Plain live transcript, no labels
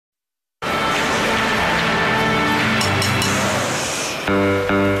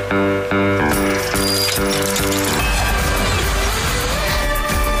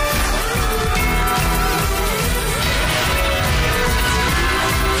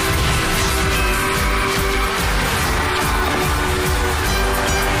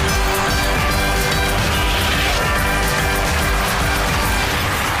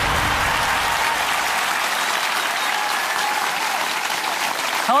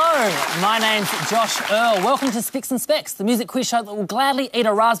Hello, my name's Josh Earl. Welcome to Spicks and Specks, the music quiz show that will gladly eat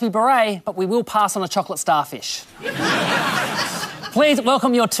a raspberry beret, but we will pass on a chocolate starfish. Please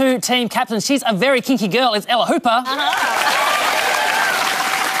welcome your two team captains. She's a very kinky girl, it's Ella Hooper.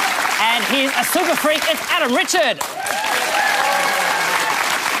 And he's a super freak, it's Adam Richard.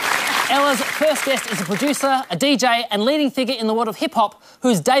 Ella's first guest is a producer, a DJ and leading figure in the world of hip-hop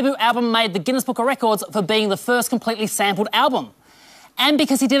whose debut album made the Guinness Book of Records for being the first completely sampled album. And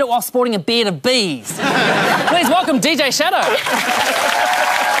because he did it while sporting a beard of bees. Please welcome DJ Shadow.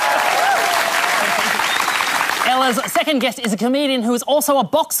 Ella's second guest is a comedian who is also a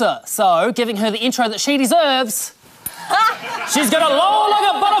boxer, so giving her the intro that she deserves... She's gonna low like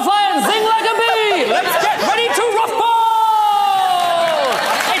a butterfly and zing like a bee! Let's get ready to rock ball!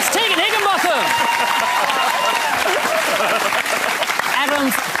 It's Tegan Higginbotham!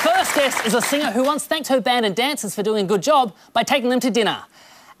 Adam's first guest is a singer who once thanked her band and dancers for doing a good job by taking them to dinner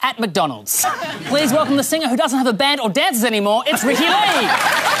at McDonald's. Please welcome the singer who doesn't have a band or dancers anymore, it's Ricki-Lee!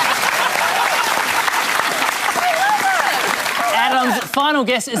 Adam's final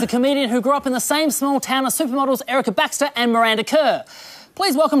guest is a comedian who grew up in the same small town as supermodels Erica Baxter and Miranda Kerr.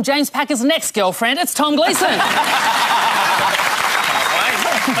 Please welcome James Packer's next girlfriend, it's Tom Gleeson.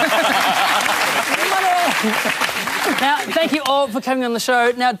 Now, thank you all for coming on the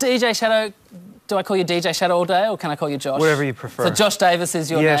show. Now, DJ Shadow, do I call you DJ Shadow all day or can I call you Josh? Whatever you prefer. So Josh Davis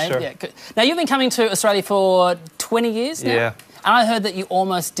is your name? Sure. Yeah, good. Now, you've been coming to Australia for 20 years now? Yeah. And I heard that you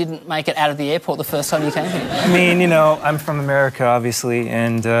almost didn't make it out of the airport the first time you came here. I mean, you know, I'm from America, obviously,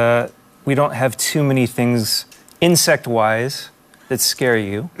 and we don't have too many things insect-wise that scare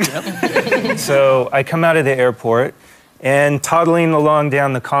you. Yep. So I come out of the airport, and toddling along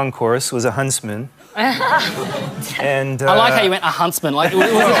down the concourse was a huntsman. And I like how you went, a huntsman. Like, was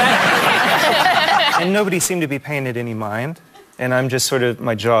it that? And nobody seemed to be paying it any mind. And I'm just sort of,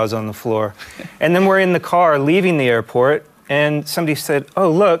 my jaw's on the floor. And then we're in the car leaving the airport, and somebody said,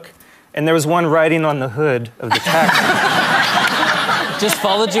 oh, look. And there was one riding on the hood of the taxi. Just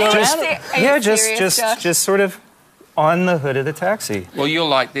followed you around? Yeah, just sort of on the hood of the taxi. Well, you're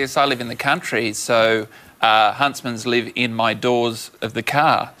like this. I live in the country, so huntsmans live in my doors of the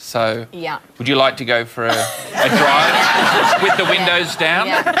car. So yeah. Would you like to go for a drive with the windows down?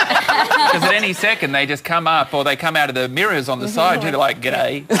 Because at any second they just come up, or they come out of the mirrors on the side. You're like,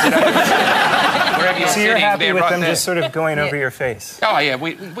 g'day. Wherever you're so you're sitting, happy with right them there. just sort of going over your face? Oh, yeah,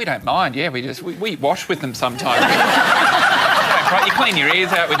 we don't mind. Yeah, we wash with them sometimes. You clean your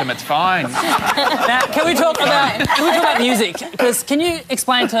ears out with them, it's fine. Now, can we talk about music? Because can you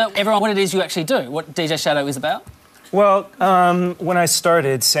explain to everyone what it is you actually do, what DJ Shadow is about? Well, when I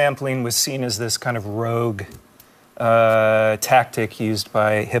started, sampling was seen as this kind of rogue tactic used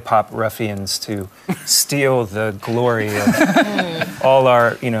by hip-hop ruffians to steal the glory of all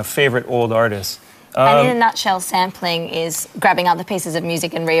our, favorite old artists. And in a nutshell, sampling is grabbing other pieces of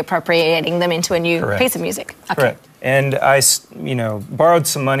music and reappropriating them into a new piece of music. Okay. Correct. And I, borrowed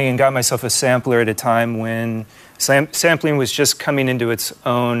some money and got myself a sampler at a time when sampling was just coming into its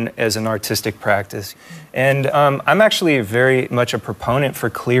own as an artistic practice. And I'm actually very much a proponent for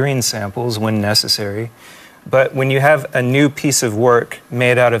clearing samples when necessary. But when you have a new piece of work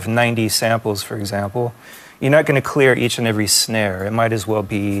made out of 90 samples, for example, you're not going to clear each and every snare. It might as well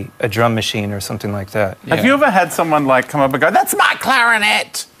be a drum machine or something like that. Yeah. Have you ever had someone come up and go, that's my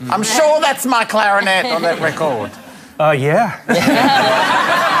clarinet! I'm sure that's my clarinet on that record. Yeah.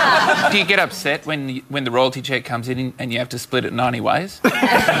 Do you get upset when the royalty check comes in and you have to split it 90 ways?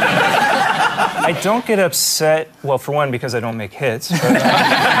 I don't get upset, well, for one, because I don't make hits. But,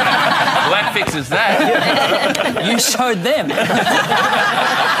 well, that fixes that. You showed them.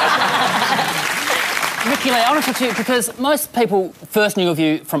 Ricki-Lee, I want to talk to you because most people first knew of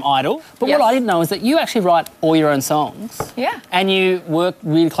you from Idol, but what I didn't know is that you actually write all your own songs. Yeah. And you work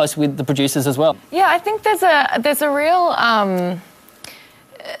really closely with the producers as well. Yeah, I think there's a real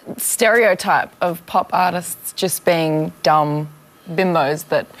stereotype of pop artists just being dumb bimbos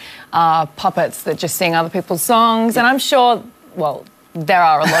that are puppets that just sing other people's songs, and I'm sure, well, there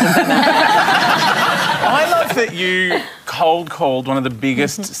are a lot of them. I love that you cold-called one of the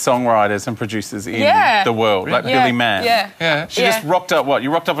biggest songwriters and producers in the world, like Billy Mann. Yeah. She just rocked up,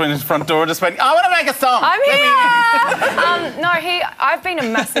 You rocked up on his front door and just went, I want to make a song! I'm here! I've been a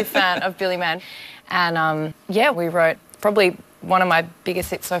massive fan of Billy Mann. And, we wrote probably one of my biggest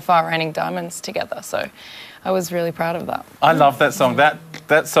hits so far, Raining Diamonds, together. So I was really proud of that. I love that song. That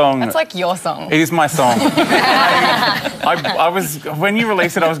song... That's like your song. It is my song. I was... When you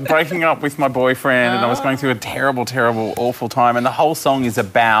released it, I was breaking up with my boyfriend and I was going through a terrible, terrible, awful time. And the whole song is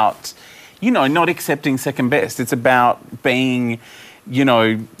about, not accepting second best. It's about being you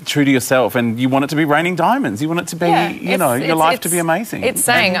know, true to yourself, and you want it to be raining diamonds. You want it to be, you know, your life to be amazing. It's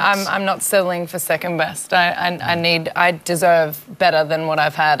saying I'm not settling for second best. I deserve better than what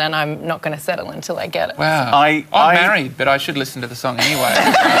I've had, and I'm not going to settle until I get it. Wow. I'm married, but I should listen to the song anyway.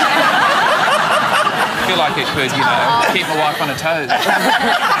 I feel like it could, you know, keep my wife on her toes.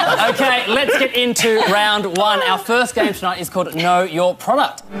 OK, let's get into round one. Our first game tonight is called Know Your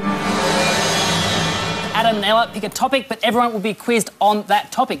Product. Adam and Ella pick a topic, but everyone will be quizzed on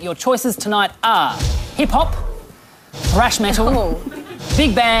that topic. Your choices tonight are hip-hop, thrash metal,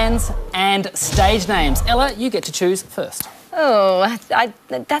 big bands and stage names. Ella, you get to choose first. Oh,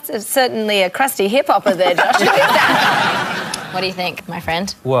 that's certainly a crusty hip-hopper there, Josh. What do you think, my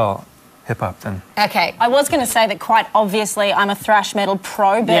friend? Well, hip-hop then. OK, I was going to say that quite obviously I'm a thrash metal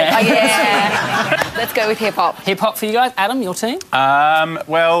pro, but yeah. Let's go with hip-hop. Hip-hop for you guys. Adam, your team?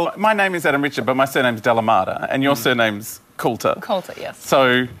 Well, my name is Adam Richard, but my surname's Delamata, and your surname's Coulter. Coulter, yes.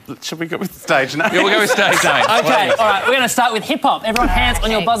 So, should we go with stage name? Yeah, we'll go with stage name. OK, all right, we're going to start with hip-hop. Everyone hands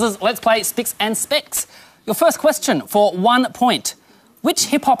on your buzzers. Let's play Spicks and Specks. Your first question for 1 point. Which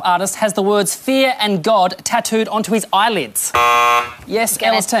hip-hop artist has the words fear and God tattooed onto his eyelids? Yes,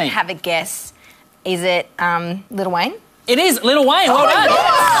 Ella's team. Have a guess. Is it Lil Wayne? It is Lil Wayne. Well done.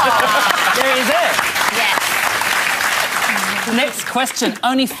 There he is there. Yes. Next question.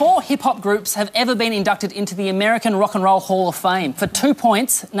 Only 4 hip-hop groups have ever been inducted into the American Rock and Roll Hall of Fame. For 2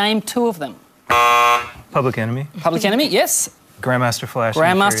 points, name 2 of them. Public Enemy. Public Enemy, yes. Grandmaster Flash.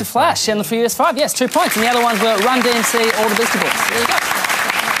 Grandmaster Flash and the Furious 5, yes, 2 points. And the other ones were Run DMC, All the Beastie Boys. There you go.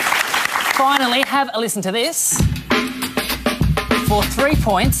 Finally, have a listen to this. For 3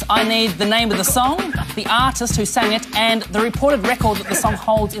 points, I need the name of the song, the artist who sang it, and the reported record that the song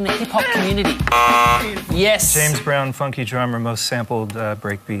holds in the hip-hop community. Yes. James Brown, Funky Drummer, most sampled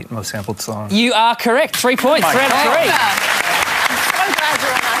breakbeat, most sampled song. You are correct. 3 points. 3 out of 3. I'm so glad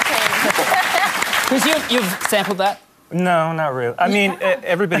you're on our team. Because you've sampled that? No, not really. I mean,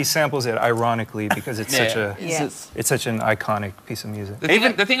 everybody samples it ironically because it's such an iconic piece of music.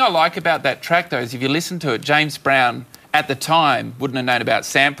 The thing I like about that track, though, is if you listen to it, James Brown at the time wouldn't have known about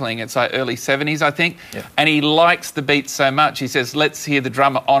sampling. It's like early 70s, I think. Yeah. And he likes the beat so much, he says, let's hear the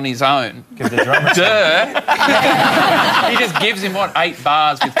drummer on his own. Give the drummer Duh. He just gives him, 8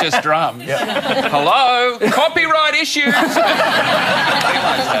 bars with just drums. Yeah. Hello? Copyright issues?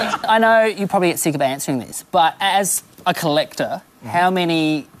 I know you probably get sick of answering this, but as a collector, how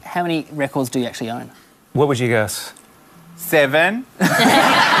many records do you actually own? What would you guess? 7.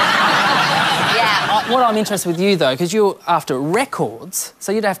 What I'm interested with you, though, because you're after records,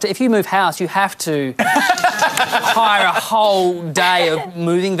 so you'd have to, if you move house, you have to hire a whole day of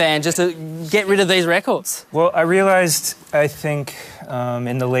moving van just to get rid of these records. Well, I realised, I think,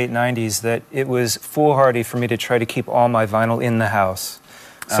 in the late 90s that it was foolhardy for me to try to keep all my vinyl in the house.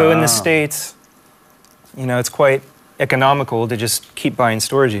 So in the States, you know, it's quite economical to just keep buying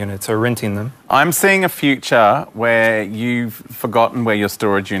storage units or renting them. I'm seeing a future where you've forgotten where your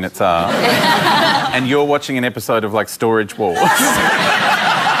storage units are and you're watching an episode of, like, Storage Wars.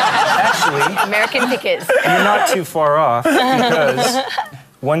 Actually, American Pickers. You're not too far off because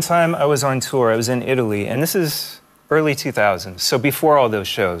one time I was on tour, I was in Italy, and this is early 2000s, so before all those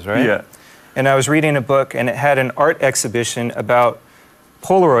shows, right? Yeah. And I was reading a book and it had an art exhibition about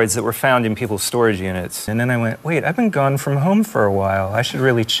Polaroids that were found in people's storage units. And then I went, wait, I've been gone from home for a while. I should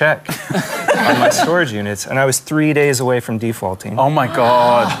really check on my storage units. And I was 3 days away from defaulting. Oh, my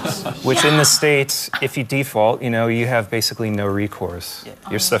God. Which in the States, if you default, you know, you have basically no recourse. Yeah.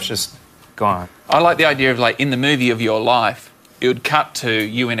 Your stuff's just gone. I like the idea of, like, in the movie of your life, it would cut to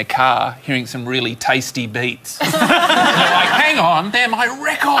you in a car hearing some really tasty beats. And you're like, hang on, they're my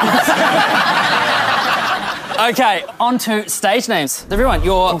records. OK, on to stage names. Everyone,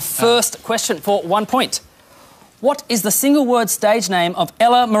 your first question for 1 point. What is the single-word stage name of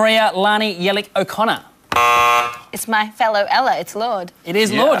Ella Maria Lani Yellick O'Connor? It's my fellow Ella, it's Lord. It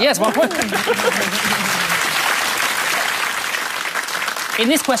is Lord, yes, 1 point. In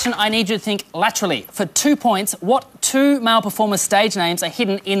this question, I need you to think laterally. For 2 points, what 2 male performers' stage names are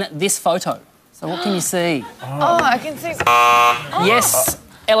hidden in this photo? So what can you see? Oh, I can see... Yes,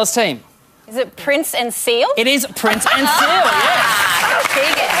 Ella's team. Is it Prince and Seal? It is Prince and Seal, yes.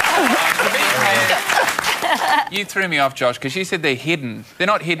 You threw me off, Josh, because you said they're hidden. They're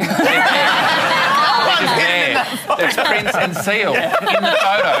not hidden, they're there. They're just there. It's Prince and Seal in the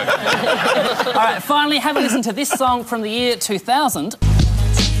photo. All right, finally, have a listen to this song from the year 2000.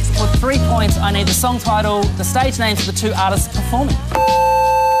 For 3 points, I need the song title, the stage names of the 2 artists performing.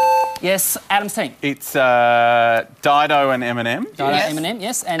 Yes, Adam's team. It's Dido and Eminem. Dido and Eminem,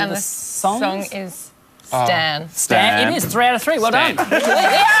 yes. And the song is Stan. Stan. It is 3 out of 3. Well done.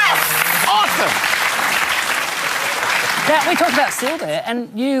 Yes! Awesome. Now, we talked about Seal there,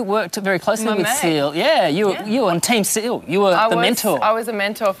 and you worked very closely with Seal. Yeah, you were on Team Seal. You were the mentor. I was a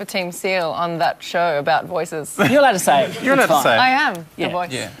mentor for Team Seal on that show about voices. You're allowed to say it. You're allowed to say it. I am the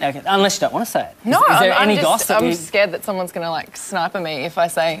voice. Yeah. Okay, unless you don't want to say it. No, is there any gossip? I'm scared that someone's going to, like, sniper me if I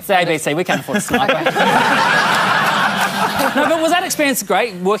say... Say ABC, we can't afford a sniper. No, but was that experience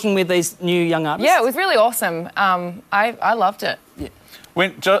great, working with these new young artists? Yeah, it was really awesome. I loved it. Yeah.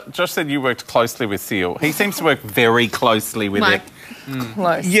 When Josh said you worked closely with Seal, he seems to work very closely with it.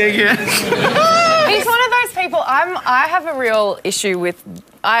 Close. Yeah. He's one of those people. I have a real issue with.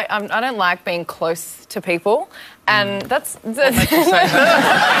 I don't like being close to people, and that's. What makes you say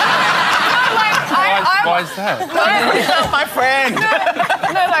that? Why is that? My friend.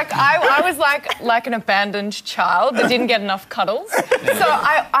 No, like I was like an abandoned child that didn't get enough cuddles. So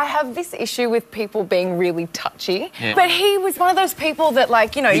I have this issue with people being really touchy. Yeah. But he was one of those people that,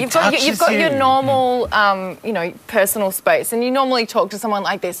 like, you know, you've got your normal personal space, and you normally talk to someone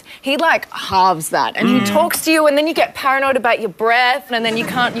like this. He like halves that, and he talks to you, and then you get paranoid about your breath, and then you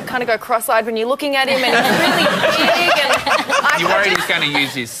kind of go cross-eyed when you're looking at him, and he's really big. And You're worried he's going to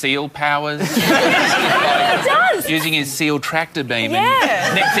use his seal powers? He does. Using his seal tractor beam. Yeah.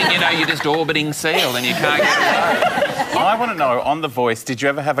 And next thing you know, you're just orbiting seal and you can't get it. I want to know, on The Voice, did you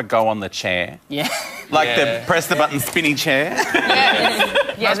ever have a go on the chair? Yeah. Like the press the button spinny chair?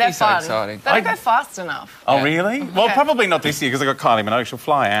 Yeah, Must they're be so fun. exciting. They don't go fast enough. Oh, really? Well, probably not this year because I got Kylie Minogue. She'll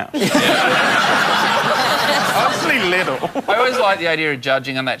fly out. Obviously little. I always liked the idea of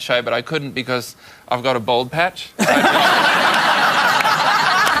judging on that show, but I couldn't because I've got a bald patch. I'd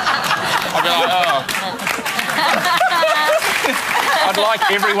be like, oh. I'd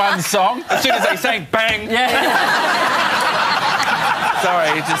like everyone's song. As soon as they sang bang. Yeah.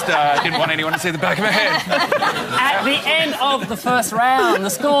 Sorry, just didn't want anyone to see the back of my head. At the end of the first round, the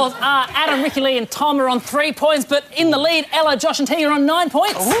scores are Adam, Ricki-Lee and Tom are on 3 points, but in the lead, Ella, Josh and Tegan are on 9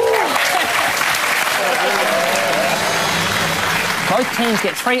 points. Both teams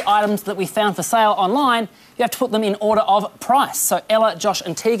get 3 items that we found for sale online. You have to put them in order of price. So Ella, Josh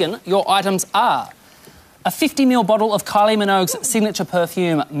and Tegan, your items are a 50ml bottle of Kylie Minogue's signature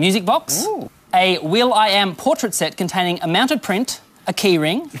perfume music box, a Will.I.Am portrait set containing a mounted print, a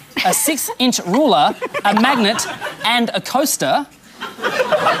keyring, a 6-inch ruler, a magnet and a coaster,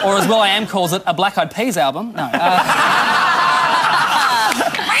 or as Will.I.Am calls it, a Black Eyed Peas album. No.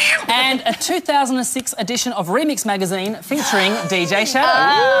 And a 2006 edition of Remix magazine featuring DJ Shadow.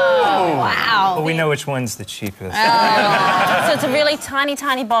 Oh, wow. Well, we know which one's the cheapest. So it's a really tiny,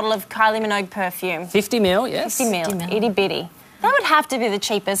 tiny bottle of Kylie Minogue perfume. 50ml, yes. 50ml, itty bitty. That would have to be the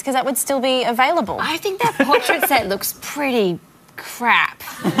cheapest because that would still be available. I think that portrait set looks pretty crap.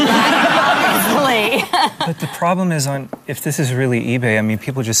 Honestly. But the problem is if this is really eBay, I mean,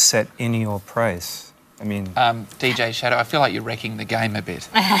 people just set any old price. I mean... DJ Shadow, I feel like you're wrecking the game a bit.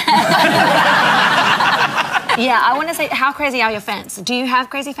 Yeah, I want to say, how crazy are your fans? Do you have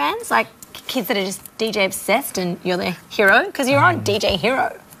crazy fans? Like kids that are just DJ obsessed and you're their hero? Because you're on DJ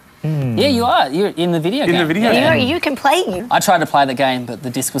Hero. Yeah, you are. You're in the video game. In the video game. You can play you. I tried to play the game, but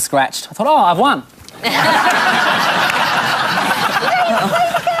the disc was scratched. I thought, oh, I've won.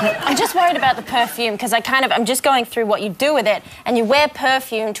 I'm just worried about the perfume because I'm just going through what you do with it, and you wear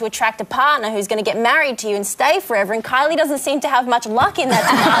perfume to attract a partner who's going to get married to you and stay forever, and Kylie doesn't seem to have much luck in that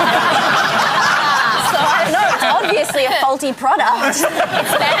department. So I don't know, it's obviously a faulty product.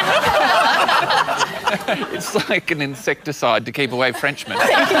 It's like an insecticide to keep away Frenchmen.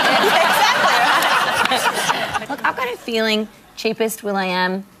 Exactly. Look, I've got a feeling cheapest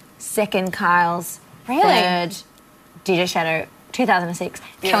Will.I.Am, second Kyle's, third DJ Shadow, 2006.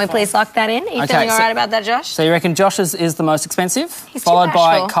 Beautiful. Can we please lock that in? Are you feeling all right about that, Josh? So you reckon Josh's is the most expensive, He's followed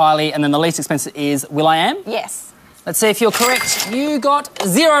by Kylie, and then the least expensive is Will.I.Am? Yes. Let's see if you're correct. You got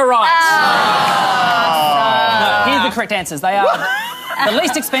 0 right. No, here's the correct answers. They are... The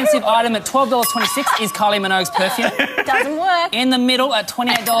least expensive item at $12.26 is Kylie Minogue's perfume. Doesn't work. In the middle at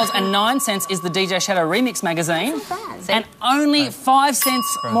 $28.09 is the DJ Shadow Remix magazine. And only 5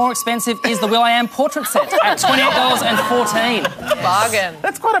 cents more expensive is the Will.I.Am portrait set at $28.14. Bargain.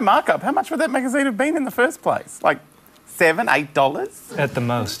 That's quite a markup. How much would that magazine have been in the first place? Like $7, $8? At the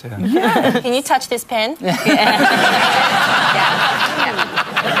most, yeah. Can you touch this pen? Yeah.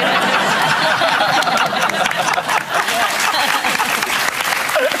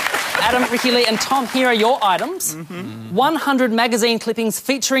 Adam, Ricki-Lee and Tom, here are your items. 100 magazine clippings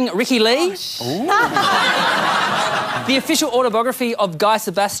featuring Ricki-Lee. The official autobiography of Guy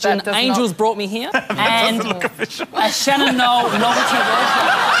Sebastian, Angels Brought Me Here. And a Shannon Knoll novelty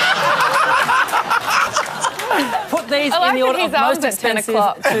workshop. Put these I like in the that order his of most arm's at 10 expensive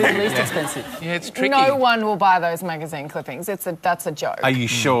o'clock. to least expensive. Yeah, it's tricky. No one will buy those magazine clippings. That's a joke. Are you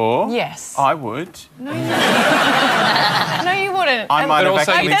sure? Yes. I would. No, you wouldn't. I might have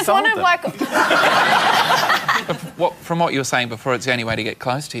also actually There's sold one of them. like. From what you were saying before, it's the only way to get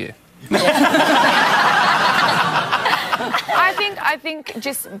close to you. I think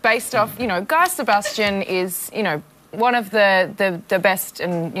just based off, Guy Sebastian is, one of the best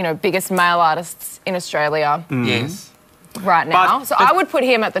and, biggest male artists in Australia Yes. right now. So I would put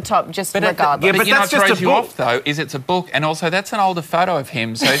him at the top just regardless. yeah, but But you know what that's just throws a you book. off, though, is it's a book, and also that's an older photo of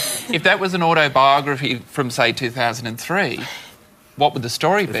him. So if that was an autobiography from, say, 2003, what would the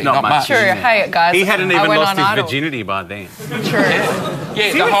story be? not much. True. Hey, guys. He hadn't I even went lost on his Idol. virginity by then. True.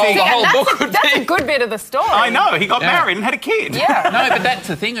 Yeah, the whole book would That's be... a good bit of the story. I know, he got married and had a kid. Yeah. No, but that's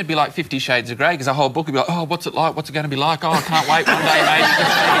the thing. It'd be like 50 Shades of Grey, because the whole book would be like, oh, what's it like? What's it going to be like? Oh, I can't wait one day, maybe,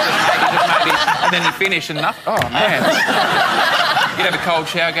 just maybe. And then you finish and nothing. Oh, man. You'd have a cold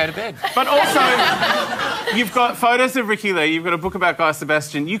shower, go to bed. But also, you've got photos of Ricki-Lee, you've got a book about Guy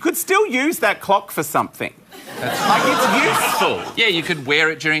Sebastian. You could still use that clock for something. Like, it's useful. Yeah, you could wear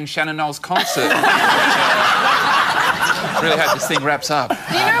it during Shannon Noll's concert. Really hope this thing wraps up.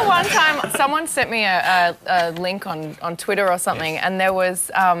 One time someone sent me a link on Twitter or something, and there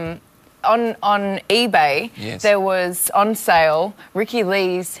was on eBay there was on sale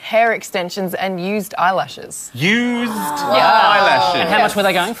Ricki-Lee's hair extensions and used eyelashes. Used eyelashes. And how much were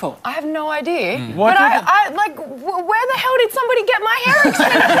they going for? I have no idea. What But did where the hell did somebody get my hair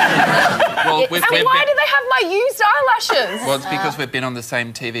extensions? Well, And why do they have my used eyelashes? Well, it's because we've been on the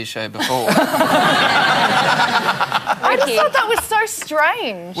same TV show before. I just thought that was so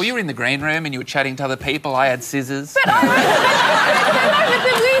strange. Well, you were in the green room and you were chatting to other people. I had scissors. But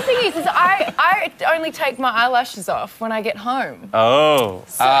the weird thing is I only take my eyelashes off when I get home. Oh.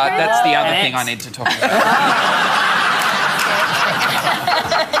 That's the other thing I need to talk about.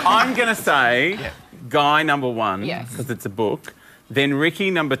 I'm going to say Guy number 1, Yes. because it's a book. Then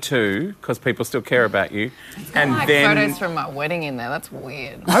Ricki number 2, because people still care about you. And Like then... photos from my wedding in there. That's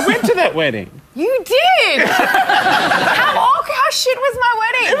weird. I went to that wedding. You did! How shit was my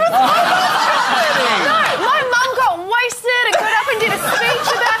wedding? It was No, my mum got wasted and got up and did a speech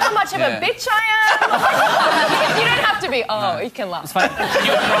about how much of a bitch I am. You don't have to be, you can laugh.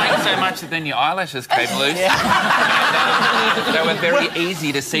 You were crying so much that then your eyelashes came loose. They were very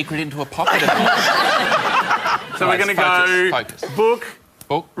easy to secret into a pocket of them. So we're going to go Focus.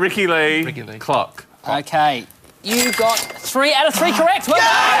 book, Ricki-Lee, Ricki-Lee. clock. OK. You got 3 out of 3 correct. Well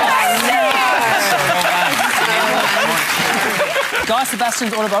done. Guy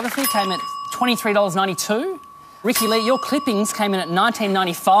Sebastian's autobiography came at $23.92. Ricki-Lee, your clippings came in at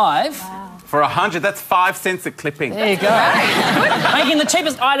 $19.95. For 100, that's 5 cents a clipping. There you go. Making the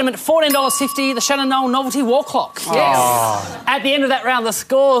cheapest item at $14.50, the Shannon Noll novelty wall clock. Yes. At the end of that round, the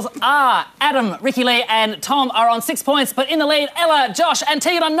scores are Adam, Ricki-Lee and Tom are on 6 points, but in the lead, Ella, Josh and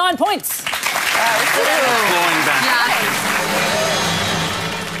Tegan on 9 points. Clawing back.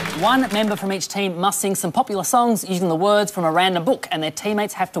 One member from each team must sing some popular songs using the words from a random book, and their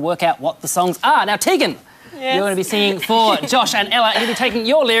teammates have to work out what the songs are. Now, Tegan, you're going to be singing for Josh and Ella, and you'll be taking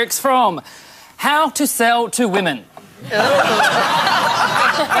your lyrics from How to Sell to Women. Ladies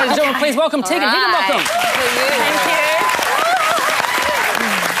and gentlemen, please welcome Tegan Higginbotham.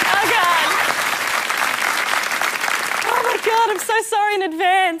 Thank you. Oh my God, I'm so sorry in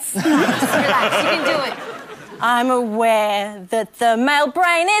advance. Relax, you can do it. I'm aware that the male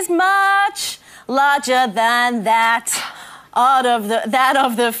brain is much larger than that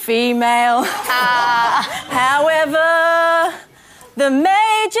of the female. However, the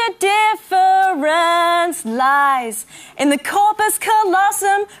major difference lies in the corpus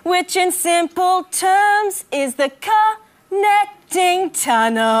callosum, which in simple terms is the connecting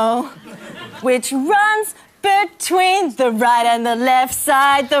tunnel, which runs between the right and the left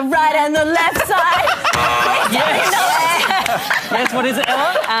side, the right and the left side. Yes, what is it,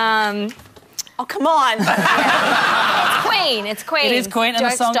 Ella? Oh, come on. Queen, it's Queen. It is Queen, and the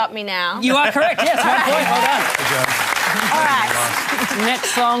Don't song- stop me now. You are correct, yes, 1 point, well done. All right.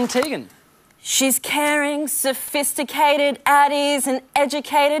 Next song, Tegan. She's caring, sophisticated, at ease and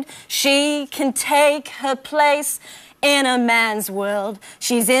educated. She can take her place in a man's world.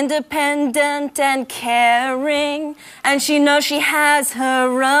 She's independent and caring, and she knows she has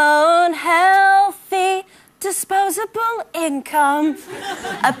her own healthy, disposable income.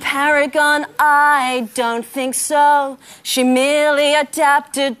 A paragon? I don't think so. She merely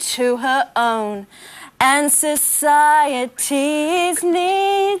adapted to her own and society's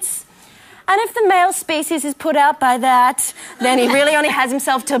needs. And if the male species is put out by that, then he really only has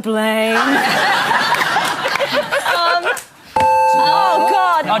himself to blame. Oh,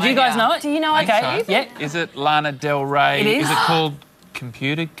 God. Oh, do you guys know it? Do you know it? Okay, yeah. Is it Lana Del Rey? It is. Is it called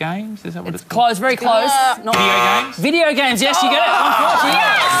Computer Games? Is that what it's called? Close, very close. Not Video games? Video games, yes, you get it.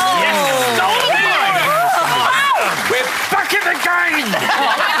 We're back in the game!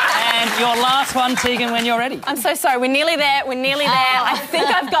 And your last one, Tegan, when you're ready. I'm so sorry. We're nearly there. We're nearly there. I think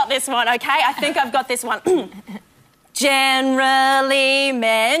I've got this one, OK? I think I've got this one. Generally,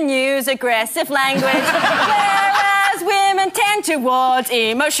 men use aggressive language, whereas women tend towards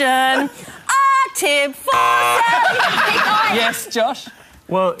emotion. A tip for Yes, Josh?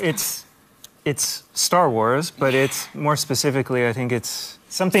 Well, it's Star Wars, but it's more specifically, I think it's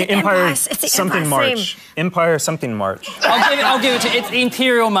something Empire something March. Empire something March. I'll give it to you. It's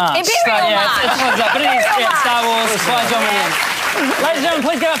Imperial March. Imperial March. It's close up, but it is Star Wars by John Williams. Ladies and gentlemen,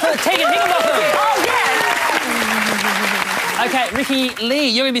 please give it up for Tegan Higginbotham. Oh, yes. OK, Ricki-Lee,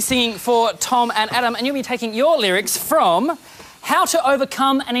 you're going to be singing for Tom and Adam, and you'll be taking your lyrics from How to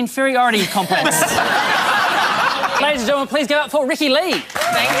Overcome an Inferiority Complex. Ladies and gentlemen, please give it up for Ricki-Lee.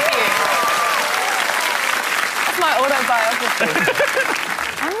 Thank you. That's my autobiography.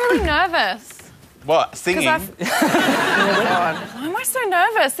 I'm really nervous. What, singing? Why am I so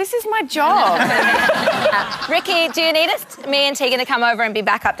nervous? This is my job. Ricky, do you need us, me and Tegan, to come over and be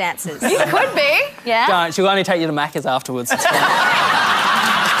backup dancers? You could be. Yeah? Don't. She'll only take you to Macca's afterwards. It's fine.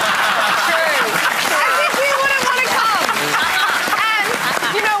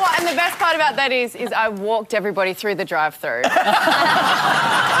 And the best part about that is I walked everybody through the drive-thru.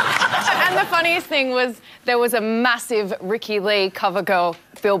 And the funniest thing was there was a massive Ricki-Lee cover girl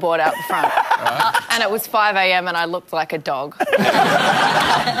billboard out the front. And it was 5 a.m. and I looked like a dog.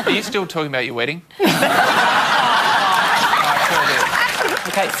 Are you still talking about your wedding?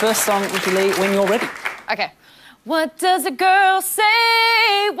 OK, first song, Ricki-Lee, when you're ready. OK. What does a girl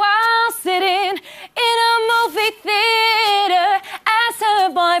say while sitting in a movie theater as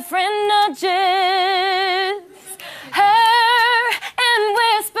her boyfriend nudges her and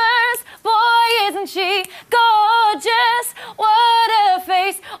whispers, boy, isn't she gorgeous? What a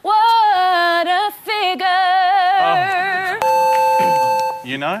face, what a figure. Oh.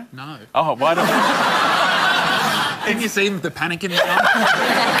 You know? No. Oh, why don't... Have you seen the panic in the eye?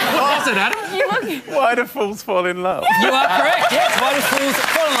 What was it, Adam? Why do fools fall in love? You are correct, yes. Why Do Fools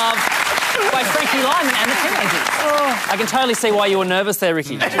Fall in Love by Frankie Lyman and the Teenagers. Oh, I can totally see why you were nervous there,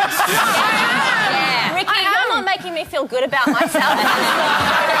 Ricky. Ricky, you're not making me feel good about myself.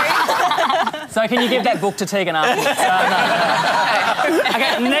 So can you give that book to Tegan afterwards? No.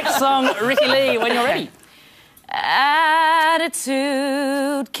 OK, next song, Ricki-Lee, when you're ready.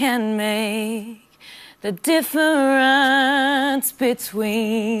 Attitude can make the difference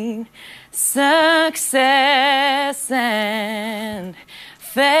between success and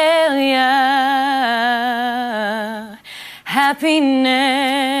failure,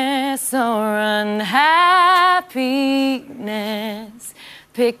 happiness or unhappiness.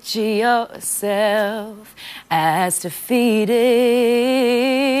 Picture yourself as defeated.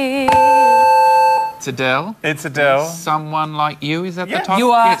 It's Adele. It's Adele. Someone Like You, is that the title?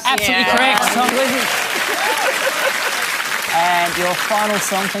 You are Yes. absolutely correct, Tom Gleeson. And your final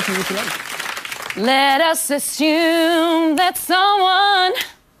song, thank you, Ricki-Lee. Let us assume that someone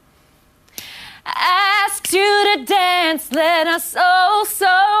asks you to dance. Let us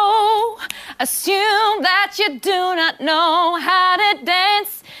also assume that you do not know how to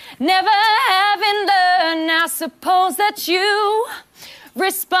dance. Never having learned, now suppose that you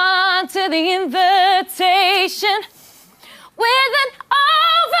respond to the invitation with an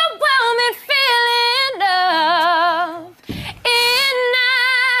overwhelming feeling of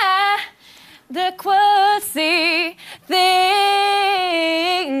inadequacy thinking.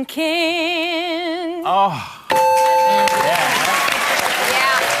 Oh.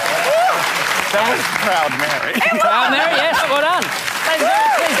 That was Proud Mary. Proud Mary, yes, well done. Ladies and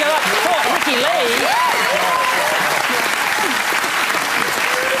gentlemen, please go up for Ricki-Lee.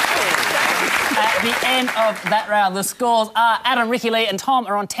 At the end of that round, the scores are Adam, Ricki-Lee and Tom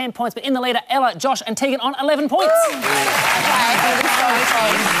are on 10 points, but in the lead are Ella, Josh and Tegan on 11 points.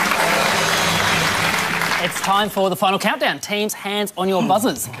 It's time for the final countdown. Teams, hands on your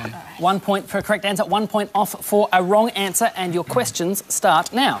buzzers. 1 point for a correct answer, 1 point off for a wrong answer, and your questions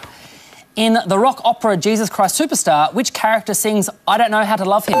start now. In the rock opera Jesus Christ Superstar, which character sings I Don't Know How to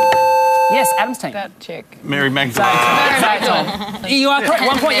Love Him? Yes, Adam's team. That chick. Mary Magdalene. You are correct,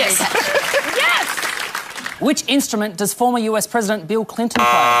 1 point, yes. Yes! Which instrument does former US President Bill Clinton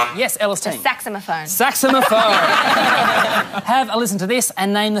play? Yes, Ella's team. Saxophone. Saxophone. Have a listen to this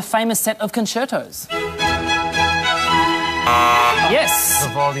and name the famous set of concertos. Yes.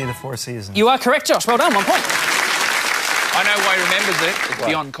 Vivaldi, The Four Seasons. You are correct, Josh. Well done, 1 point. I know why he remembers it. It's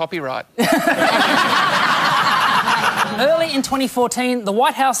beyond copyright. Early in 2014, the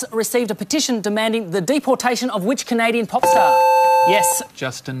White House received a petition demanding the deportation of which Canadian pop star? Yes.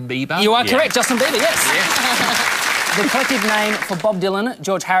 Justin Bieber. You are correct, Justin Bieber, yes. The collective name for Bob Dylan,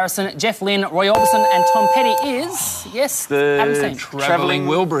 George Harrison, Jeff Lynne, Roy Orbison and Tom Petty is... Yes, Adam's team. Travelling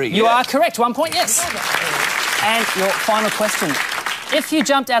Wilbury. You are correct, 1 point, yes. And your final question. If you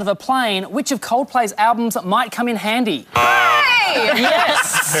jumped out of a plane, which of Coldplay's albums might come in handy? Hey!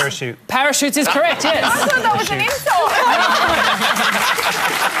 Yes. Parachute. Parachutes is correct, yes. I thought that was an insult.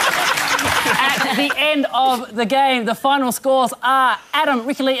 At the end of the game, the final scores are Adam,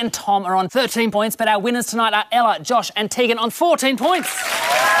 Ricki-Lee and Tom are on 13 points, but our winners tonight are Ella, Josh and Tegan on 14 points.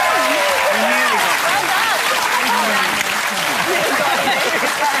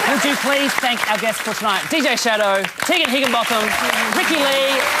 Would you please thank our guests for tonight, DJ Shadow, Tegan Higginbotham,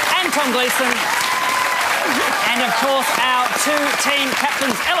 Ricki-Lee and Tom Gleeson, and of course our two team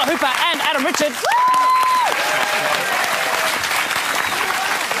captains, Ella Hooper and Adam Richard.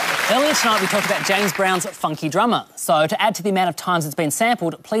 Earlier tonight we talked about James Brown's Funky Drummer, so to add to the amount of times it's been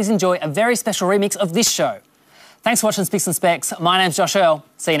sampled, please enjoy a very special remix of this show. Thanks for watching Spicks and Specks. My name's Josh Earl.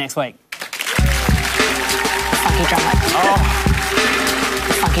 See you next week. Funky drummer. Oh.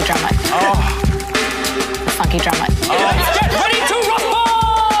 Funky drummer. Oh. Funky drummer. Let's get ready to rumble!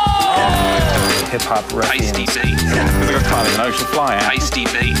 Hip-hop ruffians. Tasty beats. Because I got Kylie Minogue, she'll fly out. Tasty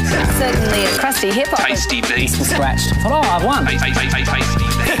beats. Certainly a crusty hip hop. Tasty beats. Scratched. Oh, I've won. Tasty beats.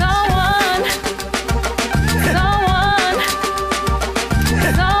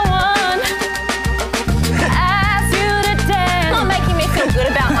 Someone asked you to dance. Not making me feel good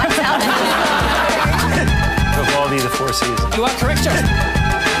about myself. Vivaldi, The Four Seasons. You are correct, Josh.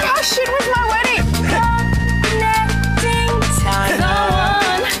 Oh, shit, where's my wedding? Connecting time. Someone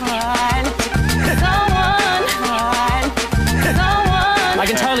I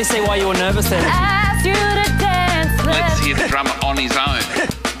can totally see why you were nervous there. asked you to dance. Let's hear the drummer on his own.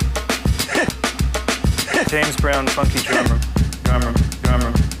 James Brown, Funky Drummer. Drummer.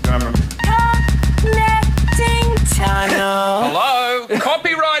 Connecting tunnel. Hello?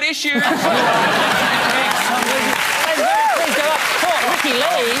 Copyright issue. Please go up for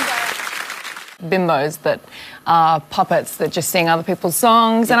Ricki-Lee. Bimbos that are puppets that just sing other people's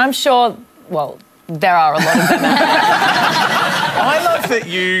songs, and I'm sure, well, there are a lot of them. I love that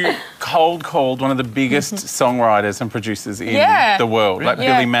you cold called one of the biggest songwriters and producers in the world, like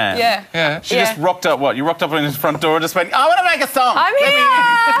Billy Mann. Yeah. She just rocked up, You rocked up on his front door and just went, I want to make a song. I'm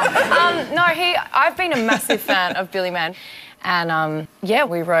here! No, I've been a massive fan of Billy Mann, and yeah,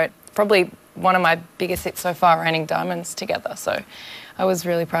 we wrote probably one of my biggest hits so far, Raining Diamonds, together, so I was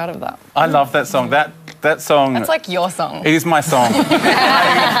really proud of that. I love that song. That song... That's like your song. It is my song.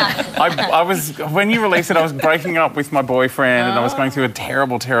 I was, when you released it, I was breaking up with my boyfriend and I was going through a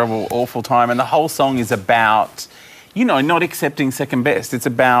terrible, terrible, awful time, and the whole song is about, you know, not accepting second best. It's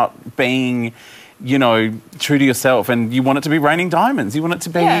about being, you know, true to yourself, and you want it to be raining diamonds. You want it to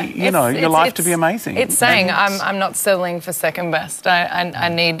be, you know, your life to be amazing. It's saying I'm not settling for second best.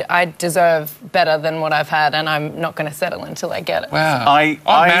 I deserve better than what I've had, and I'm not going to settle until I get it. Wow. I'm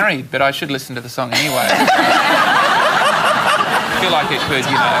married, but I should listen to the song anyway. I feel like it could,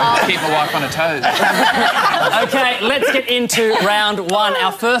 you know, keep my wife on her toes. OK, let's get into round one.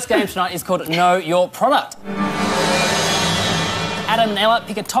 Our first game tonight is called Know Your Product. Adam and Ella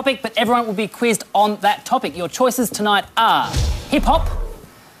pick a topic, but everyone will be quizzed on that topic. Your choices tonight are hip-hop,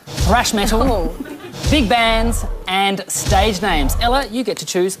 thrash metal, big bands and stage names. Ella, you get to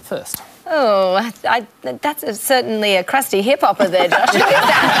choose first. Oh, that's certainly a crusty hip-hopper there, Josh.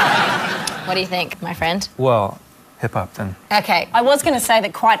 What do you think, my friend? Well, hip-hop then. OK. I was going to say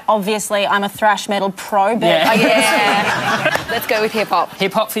that quite obviously I'm a thrash metal pro, but... Yeah. Let's go with hip-hop.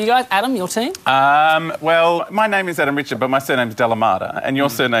 Hip-hop for you guys. Adam, your team? Well, my name is Adam Richard, but my surname's Delamata, and your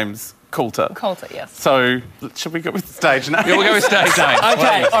surname's Coulter. Coulter, yes. So, should we go with the stage name? Yeah, we'll go with stage name.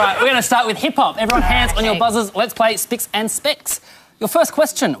 OK, all right, we're going to start with hip-hop. Everyone hands on your buzzers. Let's play Spicks and Specks. Your first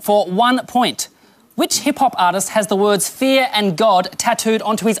question for 1 point. Which hip-hop artist has the words fear and God tattooed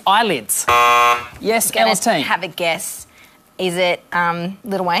onto his eyelids? Yes, Ella's team. Have a guess. Is it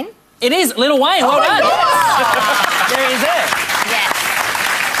Lil Wayne? It is Lil Wayne. Well done. There he is there. Yes.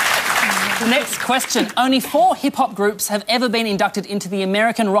 Next question. Only 4 hip-hop groups have ever been inducted into the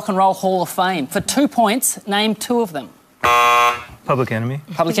American Rock and Roll Hall of Fame. For 2 points, name 2 of them. Public Enemy.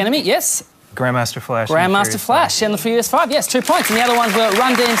 Public Enemy, yes. Grandmaster Flash. Grandmaster Flash and the Furious 5, yes, 2 points. And the other ones were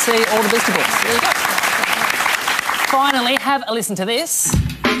Run DMC, All the Beastie Boys. There you go. Finally, have a listen to this.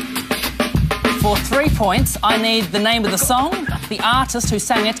 For 3 points, I need the name of the song, the artist who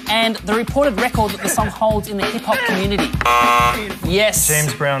sang it, and the reported record that the song holds in the hip-hop community. Yes.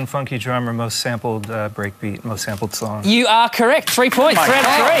 James Brown, Funky Drummer, most sampled breakbeat, most sampled song. You are correct. 3 points. 3 out of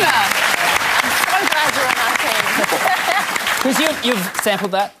 3. I'm glad you're on our team. Because you've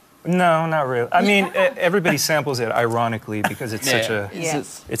sampled that. No, not really. I mean, everybody samples it ironically because it's such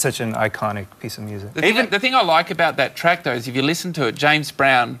it's such an iconic piece of music. The thing I like about that track, though, is if you listen to it, James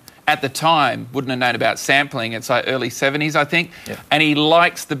Brown at the time wouldn't have known about sampling. It's like early 70s, I think. Yeah. And he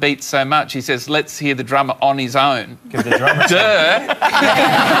likes the beat so much, he says, let's hear the drummer on his own. Give the drummer Duh.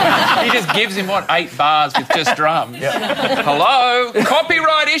 He just gives him, 8 bars with just drums. Yeah. Hello?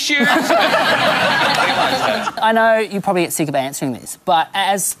 Copyright issues. I know you probably get sick of answering this, but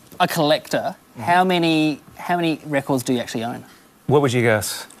as a collector, how many records do you actually own? What would you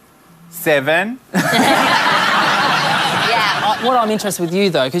guess? 7. What I'm interested with you,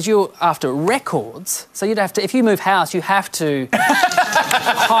 though, because you're after records, so you'd have to, if you move house, you have to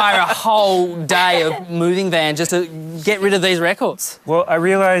hire a whole day of moving van just to get rid of these records. Well, I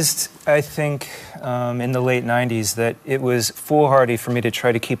realised, I think, in the late 90s that it was foolhardy for me to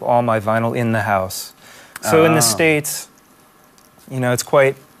try to keep all my vinyl in the house. So in the States, it's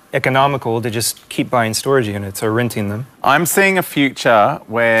quite economical to just keep buying storage units or renting them. I'm seeing a future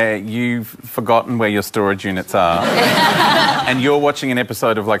where you've forgotten where your storage units are and you're watching an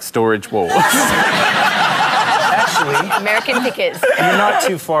episode of, Storage Wars. Actually, American Pickers. you're not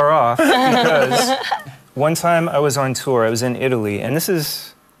too far off because one time I was on tour, I was in Italy, and this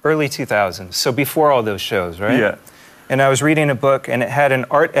is early 2000s, so before all those shows, right? Yeah. And I was reading a book, and it had an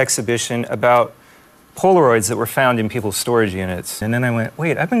art exhibition about Polaroids that were found in people's storage units. And then I went,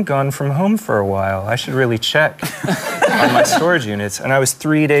 wait, I've been gone from home for a while. I should really check on my storage units. And I was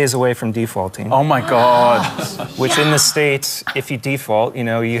 3 days away from defaulting. Oh, my God. Which in the States, if you default,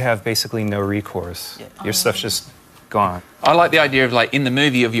 you have basically no recourse. Your stuff's just gone. I like the idea of, in the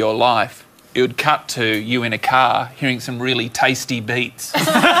movie of your life, it would cut to you in a car hearing some really tasty beats. And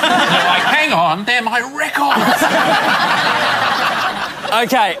you're like, hang on, they're my records.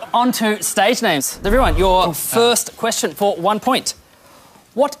 OK, on to stage names. Everyone, your first question for 1 point.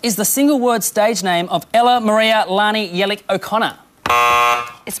 What is the single-word stage name of Ella Maria Lani Yellick O'Connor?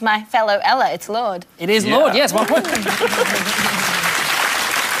 It's my fellow Ella, it's Lord. It is Lord, yes, 1 point.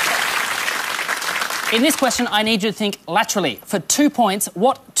 In this question, I need you to think laterally. For 2 points,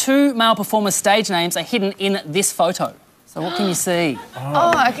 what 2 male performers' stage names are hidden in this photo? So what can you see?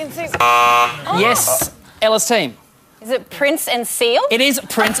 Oh, I can see... Yes, Ella's team. Is it Prince and Seal? It is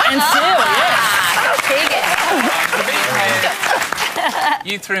Prince and Seal, yes.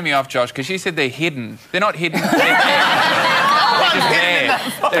 You threw me off, Josh, because you said they're hidden. They're not hidden. They're there. They're just there.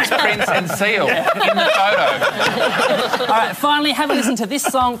 There's Prince and Seal in the photo. All right, finally, have a listen to this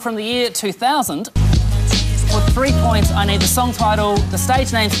song from the year 2000. For 3 points, I need the song title, the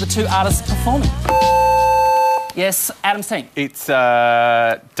stage names of the 2 artists performing. Yes, Adam's team. It's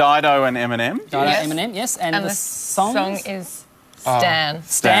Dido and Eminem. Dido, yes. Eminem, yes. And the song is Stan.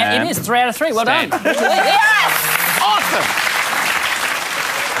 Stan. It is 3 out of 3. Well done. Yes! Awesome.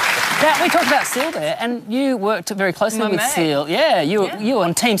 Now, we talked about Seal there, and you worked very closely with Seal. Yeah, you were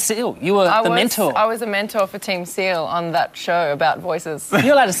on Team Seal. You were the mentor. I was a mentor for Team Seal on that show about voices.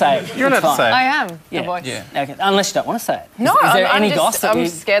 You're allowed to say it. You're allowed to say it. I am the voice. Yeah. Okay, unless you don't want to say it. No, is there any gossip? I'm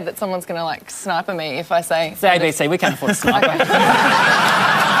scared that someone's going to, sniper me if I say... Say ABC, we can't afford a sniper.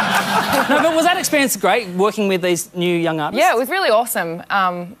 No, but was that experience great, working with these new young artists? Yeah, it was really awesome.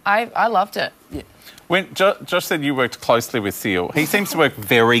 I loved it. Yeah. When Josh said you worked closely with Seal, he seems to work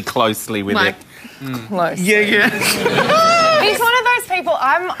very closely with it. Close. Yeah. He's one of those people.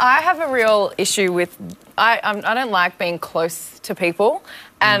 I have a real issue with. I don't like being close to people,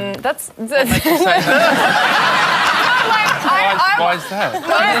 and that's. What makes you say that? Why is that?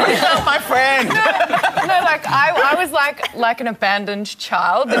 My friend. No, I was like an abandoned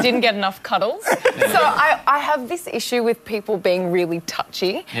child that didn't get enough cuddles. So I have this issue with people being really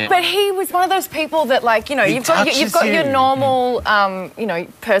touchy. Yeah. But he was one of those people that, you've got your normal,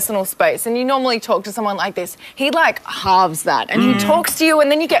 personal space, and you normally talk to someone like this. He halves that, and he talks to you, and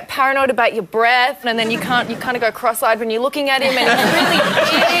then you get paranoid about your breath, and then you kind of go cross-eyed when you're looking at him, and he's really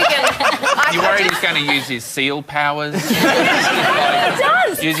big. And you're worried he's going to use his seal powers. It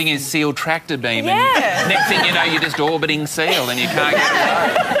does. Using his seal tractor beam, and next thing you know, you're just orbiting Seal, and you can't get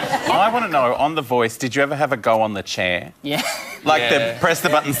it. I want to know, on The Voice, did you ever have a go on the chair? Yeah. The press the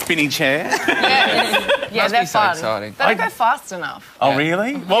button spinny chair? Yeah, they're so fun. exciting. They don't go fast enough. Oh,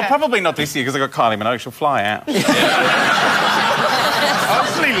 really? Well, probably not this year because I got Kylie Minogue. She'll fly out.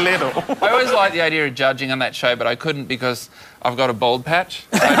 Actually little. I always liked the idea of judging on that show, but I couldn't because I've got a bald patch.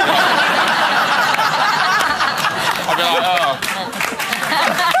 I'd be like, oh.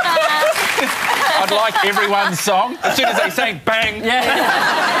 I'd like everyone's song. As soon as they sang bang.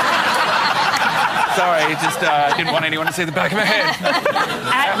 Yeah. Sorry, just didn't want anyone to see the back of my head.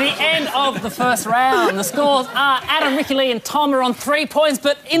 At the end of the first round, the scores are Adam, Ricki-Lee and Tom are on 3 points,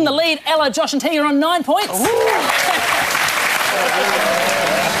 but in the lead, Ella, Josh and Tegan are on 9 points.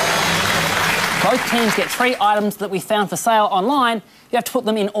 Both teams get 3 items that we found for sale online. You have to put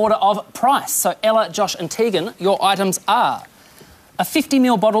them in order of price. So, Ella, Josh and Tegan, your items are a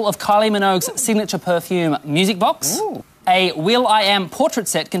 50ml bottle of Kylie Minogue's signature perfume music box, a Will I Am portrait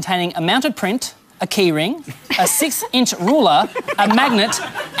set containing a mounted print, a keyring, a 6-inch ruler, a magnet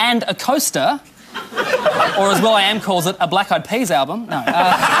and a coaster, or as Will I Am calls it, a Black Eyed Peas album. No.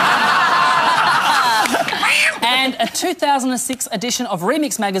 And a 2006 edition of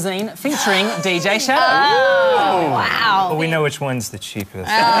Remix magazine featuring DJ Shadow. Oh, wow. Well, we know which one's the cheapest.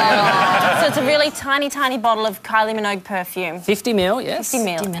 So it's a really tiny, tiny bottle of Kylie Minogue perfume. 50ml, yes.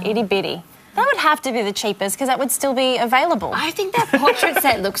 50ml, itty bitty. That would have to be the cheapest because that would still be available. I think that portrait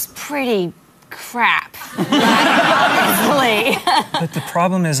set looks pretty crap. Honestly. But the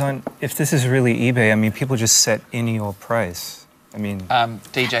problem is, if this is really eBay, I mean, people just set any old price. I mean...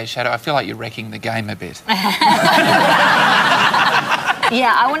 DJ Shadow, I feel like you're wrecking the game a bit. Yeah,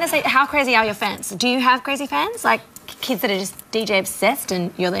 I want to say, how crazy are your fans? Do you have crazy fans? Like kids that are just DJ obsessed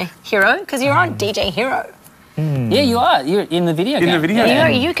and you're their hero? Because you're on DJ Hero. Yeah, you are. You're in the video game. In the video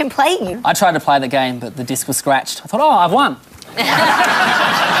game. You can play you. I tried to play the game, but the disc was scratched. I thought, oh, I've won.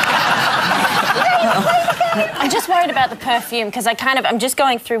 I'm just worried about the perfume because I'm just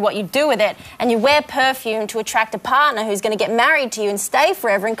going through what you do with it, and you wear perfume to attract a partner who's going to get married to you and stay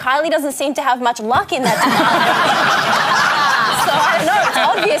forever, and Kylie doesn't seem to have much luck in that department. So I don't know, it's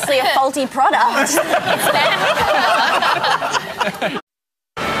obviously a faulty product. It's bad.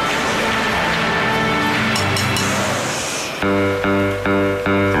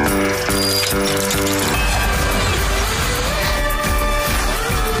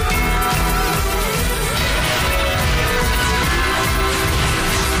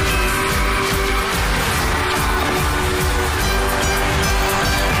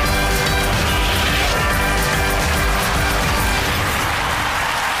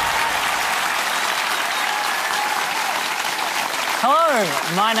 Hello,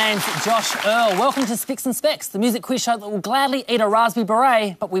 my name's Josh Earl. Welcome to Spicks and Specks, the music quiz show that will gladly eat a raspberry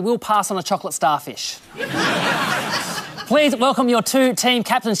beret, but we will pass on a chocolate starfish. Please welcome your 2 team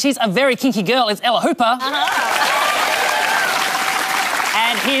captains. She's a very kinky girl, it's Ella Hooper.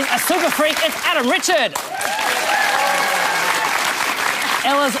 And he's a super freak, it's Adam Richard.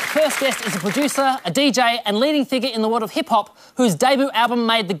 Ella's first guest is a producer, a DJ and leading figure in the world of hip-hop whose debut album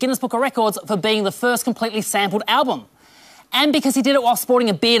made the Guinness Book of Records for being the first completely sampled album. And because he did it while sporting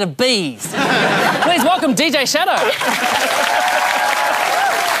a beard of bees. Please welcome DJ Shadow.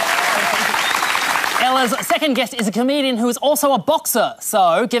 Ella's second guest is a comedian who is also a boxer,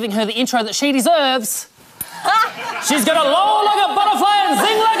 so giving her the intro that she deserves, she's gonna low like a butterfly and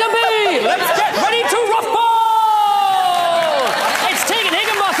zing like a bee. Let's get ready to ruffle! It's Tegan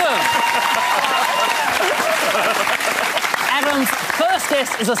Higginbotham. Adam's first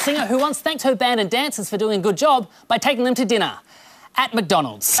guest is a singer who once thanked her band and dancers for doing a good job by taking them to dinner at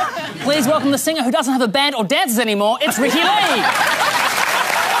McDonald's. Please welcome the singer who doesn't have a band or dancers anymore, it's Ricki-Lee.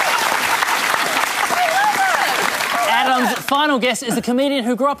 Adam's final guest is a comedian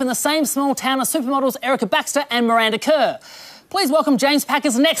who grew up in the same small town as supermodels Erica Baxter and Miranda Kerr. Please welcome James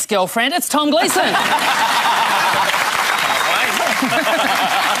Packer's next girlfriend, it's Tom Gleeson.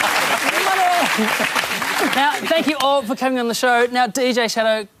 Now, thank you all for coming on the show. Now, DJ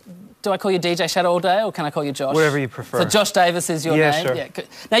Shadow, do I call you DJ Shadow all day or can I call you Josh? Whatever you prefer. So Josh Davis is your name? Sure. Yeah, good.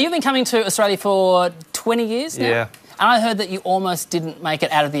 Now, you've been coming to Australia for 20 years now? Yeah. And I heard that you almost didn't make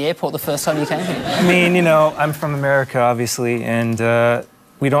it out of the airport the first time you came here. I mean, you know, I'm from America, obviously, and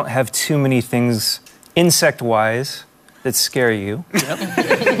we don't have too many things insect-wise that scare you.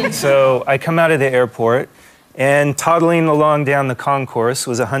 Yep. So I come out of the airport, and toddling along down the concourse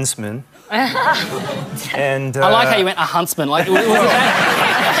was a huntsman. And I like how you went a huntsman. Like, was it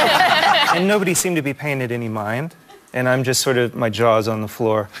that? And nobody seemed to be paying it any mind. And I'm just sort of, my jaw's on the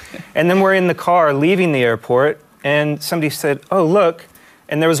floor. And then we're in the car leaving the airport, and somebody said, "Oh, look."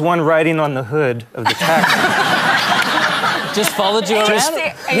 And there was one riding on the hood of the taxi. Just followed you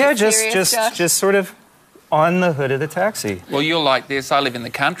around? Yeah, just sort of on the hood of the taxi. Well, you're like this. I live in the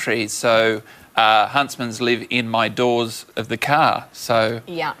country, so huntsmen live in my doors of the car. So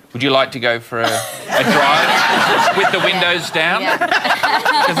Yeah. would you like to go for a drive with the windows down?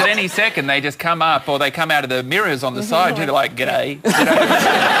 Because at any second they just come up, or they come out of the mirrors on the side. You're like, "G'day."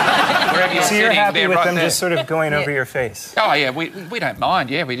 Wherever you're So you're sitting, happy they're with right them there. just sort of going over your face? Oh yeah, we don't mind.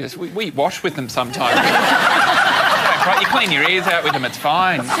 Yeah, we wash with them sometimes. You clean your ears out with them. It's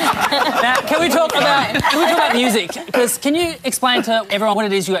fine. Now, can we talk about music? Because can you explain to everyone what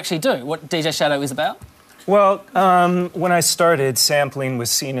it is you actually do? What DJ Shadow is about? Well, when I started, sampling was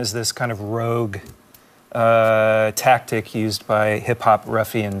seen as this kind of rogue tactic used by hip-hop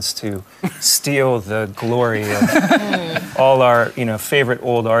ruffians to steal the glory of all our, favorite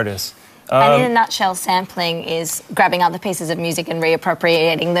old artists. And in a nutshell, sampling is grabbing other pieces of music and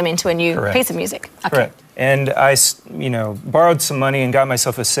reappropriating them into a new piece of music. Okay. Correct. And I, borrowed some money and got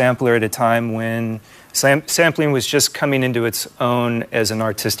myself a sampler at a time when sampling was just coming into its own as an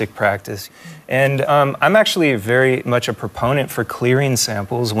artistic practice. And I'm actually very much a proponent for clearing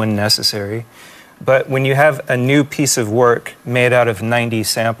samples when necessary. But when you have a new piece of work made out of 90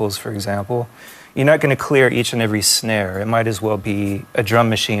 samples, for example, you're not going to clear each and every snare. It might as well be a drum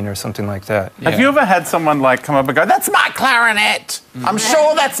machine or something like that. Have you ever had someone come up and go, "That's my clarinet. I'm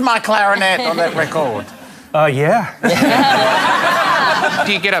sure that's my clarinet" on that record? Yeah.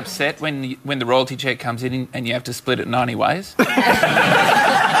 Do you get upset when the royalty check comes in and you have to split it 90 ways?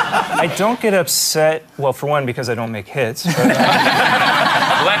 I don't get upset, well, for one, because I don't make hits. But,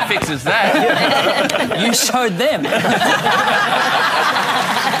 Well, that fixes that. You showed them.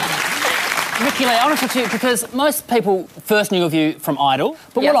 Ricki-Lee, I want to talk to you because most people first knew of you from Idol,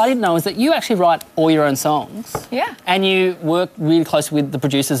 but what I didn't know is that you actually write all your own songs. Yeah. And you work really closely with the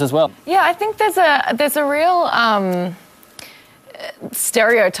producers as well. Yeah, I think there's a real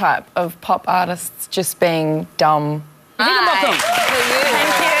stereotype of pop artists just being dumb. Higginbotham.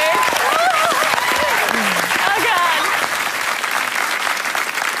 Thank you.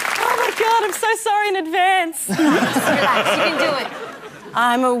 Oh, my God, I'm so sorry in advance. Relax, you can do it.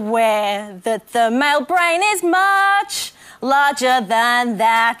 I'm aware that the male brain is much larger than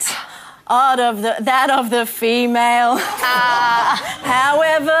that of the female.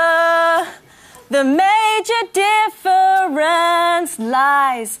 However, the major difference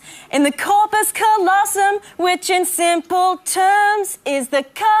lies in the corpus callosum, which in simple terms is the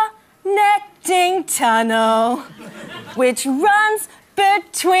connecting tunnel, which runs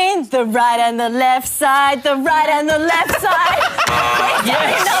between the right and the left side, the right and the left side.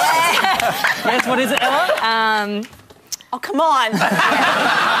 Yes, what is it, Ella? Oh, come on. It's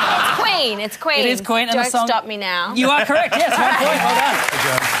Queen. It's Queen. It is Queen, and Don't the song... stop me now. You are correct, yes, 1 point, well done.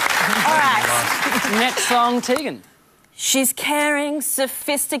 All right. Next song, Tegan. She's caring,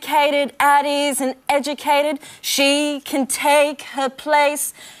 sophisticated, at ease and educated. She can take her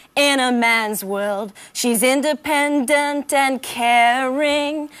place in a man's world. She's independent and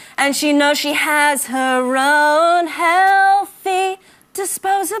caring, and she knows she has her own healthy,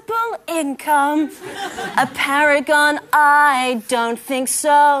 disposable income. A paragon? I don't think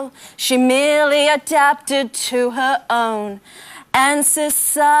so. She merely adapted to her own and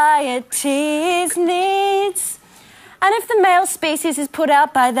society's needs. And if the male species is put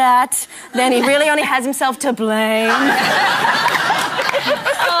out by that, then he really only has himself to blame.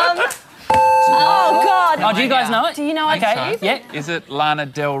 Oh, God. Oh, do you guys know it? Do you know it? Okay, yeah. Is it Lana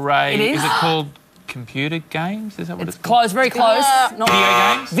Del Rey? It is. Is it called Computer Games? Is that what it's called? Close, very close. Not Video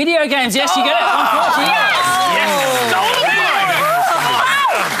games? Video games, yes, you get it. 1 point.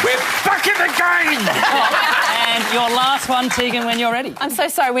 We're back in the game! And your last one, Tegan, when you're ready. I'm so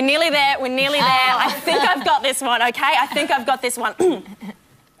sorry. We're nearly there. We're nearly there. I think I've got this one, okay? I think I've got this one.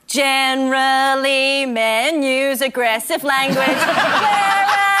 Generally, men use aggressive language,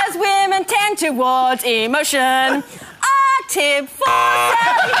 whereas women tend towards emotion. A tip for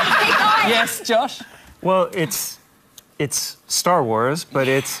Yes, Josh? well, it's Star Wars, but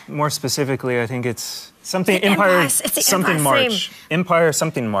it's more specifically, I think it's something Empire, it's the something Empire March. Empire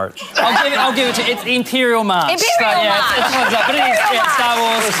something March. I'll give it to you. It's the Imperial March. Imperial March. It's close up, but it is Star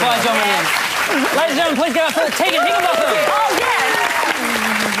Wars. It's by John Williams. Ladies and gentlemen, please give it up for Tegan Higginbotham. Oh, yeah.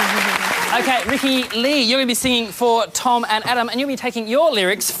 Okay, Ricki-Lee, you're going to be singing for Tom and Adam, and you'll be taking your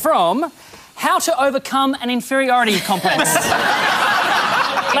lyrics from How to Overcome an Inferiority Complex.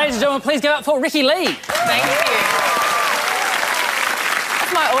 Ladies and gentlemen, please give it up for Ricki-Lee. Thank you.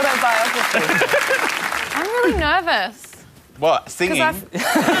 That's my autobiography. I'm really nervous. What, singing? Why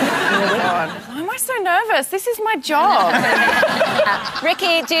am I so nervous? This is my job.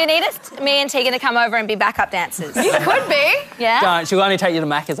 Ricky, do you need me and Tegan to come over and be backup dancers? You could be. Yeah? Don't. She'll only take you to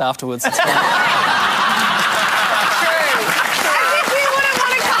Macca's afterwards. It's fine. True. I think we wouldn't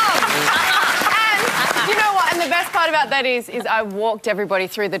want to come. And you know what? And the best part about that is I walked everybody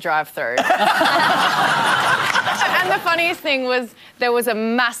through the drive-through. And the funniest thing was there was a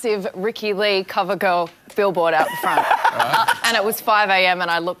massive Ricki-Lee cover girl billboard out the front. Right. And it was 5 a.m. and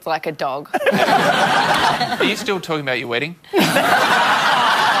I looked like a dog. Are you still talking about your wedding?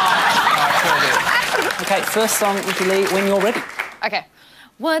 OK, first song, Ricki-Lee, when you're ready. OK.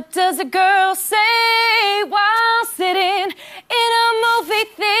 What does a girl say while sitting in a movie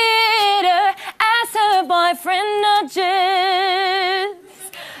theatre as her boyfriend nudges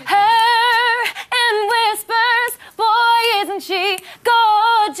her and whispers, boy, isn't she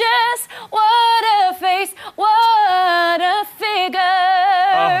gorgeous? What a face, what a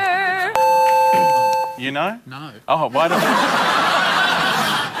figure. Oh. You know? No. Oh, why don't...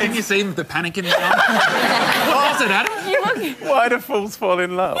 Didn't you see the panic in the eye? What was it, Adam? Why do fools fall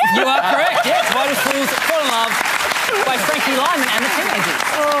in love? You are correct, yes. Why do fools fall in love? By Frankie Lyman and the Teenagers.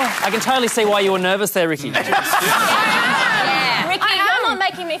 Oh. I can totally see why you were nervous there, Ricki. Ricky, you're not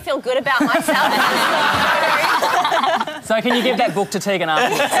making me feel good about myself. So can you give that book to Tegan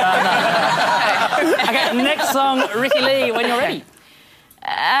afterwards? No. OK, next song, Ricki-Lee, when you're ready.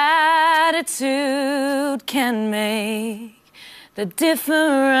 Attitude can make the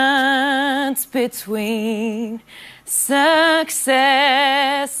difference between success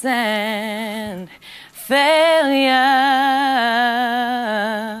and failure,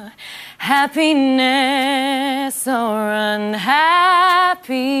 happiness or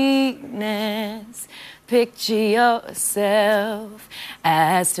unhappiness. Picture yourself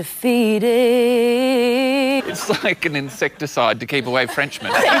as defeated. It's like an insecticide to keep away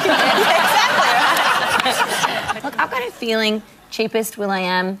Frenchmen. Exactly right. Look, I've got a feeling cheapest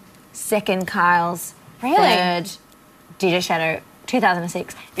will.i.am, second Kyle's, third DJ Shadow,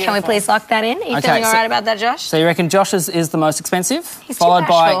 2006. Beautiful. Can we please lock that in? Are you feeling all right about that, Josh? So you reckon Josh's is the most expensive, He's followed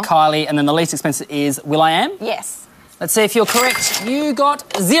by bashful. Kylie, and then the least expensive is will.i.am? Yes. Let's see if you're correct. You got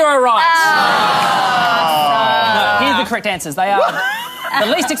 0 right. No, here's the correct answers. They are... The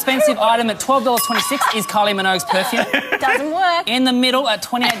least expensive item at $12.26 is Kylie Minogue's perfume. Doesn't work. In the middle at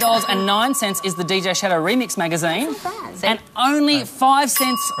 $28.09 is the DJ Shadow Remix magazine. And only 5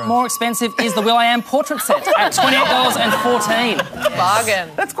 cents more expensive is the will.i.am portrait set at $28.14.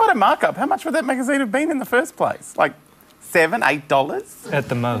 Bargain. That's quite a markup. How much would that magazine have been in the first place? Like $7, $8? At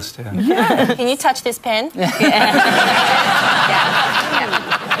the most, yeah. Can you touch this pen?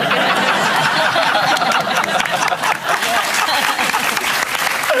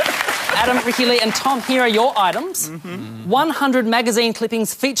 Adam, Ricki-Lee and Tom, here are your items. 100 magazine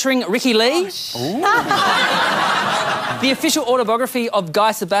clippings featuring Ricki-Lee. The official autobiography of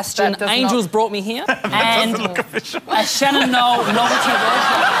Guy Sebastian, Angels Brought Me Here. And a Shannon Knoll novelty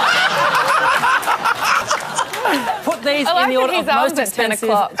workshop. Put these in the order of most expensive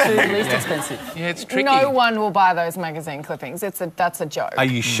to least expensive. Yeah, it's tricky. No one will buy those magazine clippings. That's a joke. Are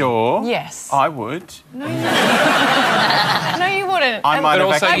you sure? Yes. I would. No, you wouldn't. No, you wouldn't. I might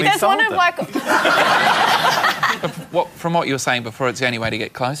have actually there's sold one of them. like... From what you were saying before, it's the only way to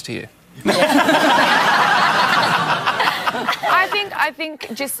get close to you. I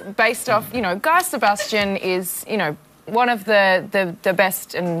think just based off, Guy Sebastian is, one of the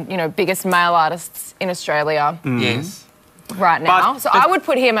best and, biggest male artists in Australia. Yes. Right now. So I would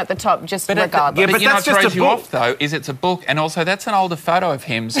put him at the top just regardless. But you know what throws you off, though, is it's a book, and also that's an older photo of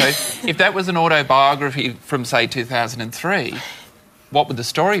him. So if that was an autobiography from, say, 2003... what would the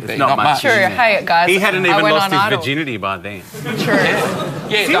story be? Not much. True. Hey, guys. He hadn't even lost his virginity by then. True.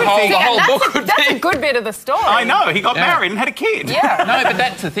 Yeah, the whole book would That's be... a good bit of the story. I know. He got married and had a kid. Yeah. No, but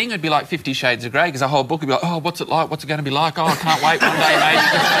that's the thing. It'd be like 50 Shades of Grey, because the whole book would be like, oh, what's it like? What's it going to be like? Oh, I can't wait one day, maybe.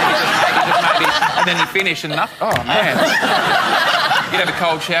 Maybe. And then you finish and nothing. Oh, man. You'd have a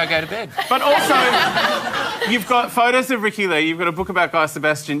cold shower, go to bed. But also, you've got photos of Ricki-Lee, you've got a book about Guy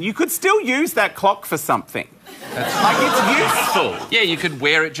Sebastian. You could still use that clock for something. That's like, it's useful. Yeah, you could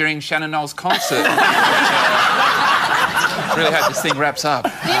wear it during Shannon Knoll's concert. Really hope this thing wraps up. Do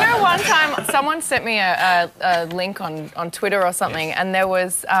you know one time someone sent me a link on Twitter or something, and there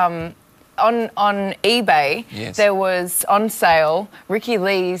was... On eBay, there was on sale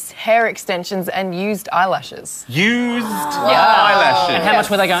Ricki-Lee's hair extensions and used eyelashes. Used eyelashes? And how much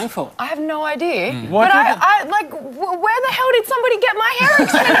were they going for? I have no idea. But I where the hell did somebody get my hair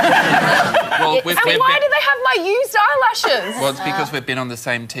extensions? And why do they have my used eyelashes? Well, it's because we've been on the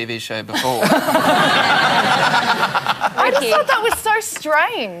same TV show before. I just thought that was so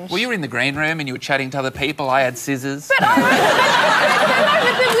strange. Well, you were in the green room and you were chatting to other people. I had scissors. But the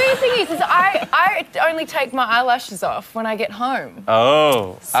weird thing is I only take my eyelashes off when I get home.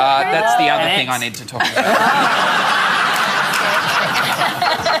 Oh. That's the other thing I need to talk about.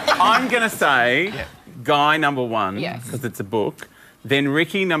 I'm going to say Guy #1, because it's a book. then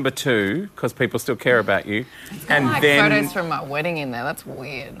Ricki number 2, because people still care about you, and Like then photos from my wedding in there. That's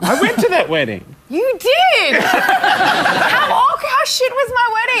weird. I went to that wedding. You did. How shit was my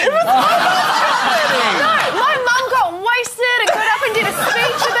wedding? It was No, my mum got wasted and got up and did a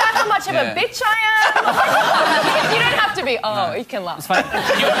speech about how much of a bitch I am. You don't have to be. Oh, you can laugh. You were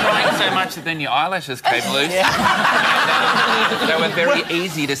crying so much that then your eyelashes came loose. They were very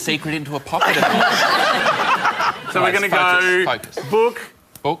easy to secret into a pocket of it. So we're going to go book,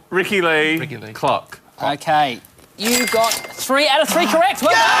 Ricki-Lee, clock. Okay. You got 3 out of 3 correct.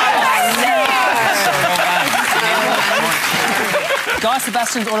 Well done. Guy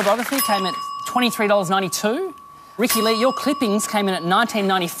Sebastian's autobiography came at $23.92. Ricki-Lee, your clippings came in at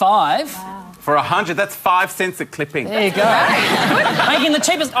 $19.95. Wow. For 100, that's 5 cents a clipping. There you go. Making the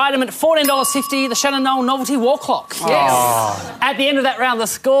cheapest item at $14.50, the Shannon Knoll novelty wall clock. Yes. At the end of that round, the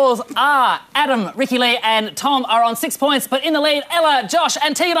scores are Adam, Ricki-Lee and Tom are on 6 points, but in the lead, Ella, Josh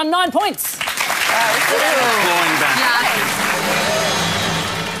and Tegan on 9 points.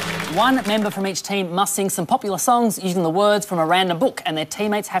 One member from each team must sing some popular songs using the words from a random book, and their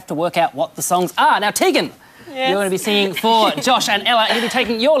teammates have to work out what the songs are. Now, Tegan, you're going to be singing for Josh and Ella. You'll be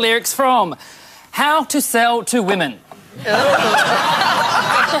taking your lyrics from How to Sell to Women. Ladies and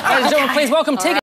gentlemen, please welcome Tegan.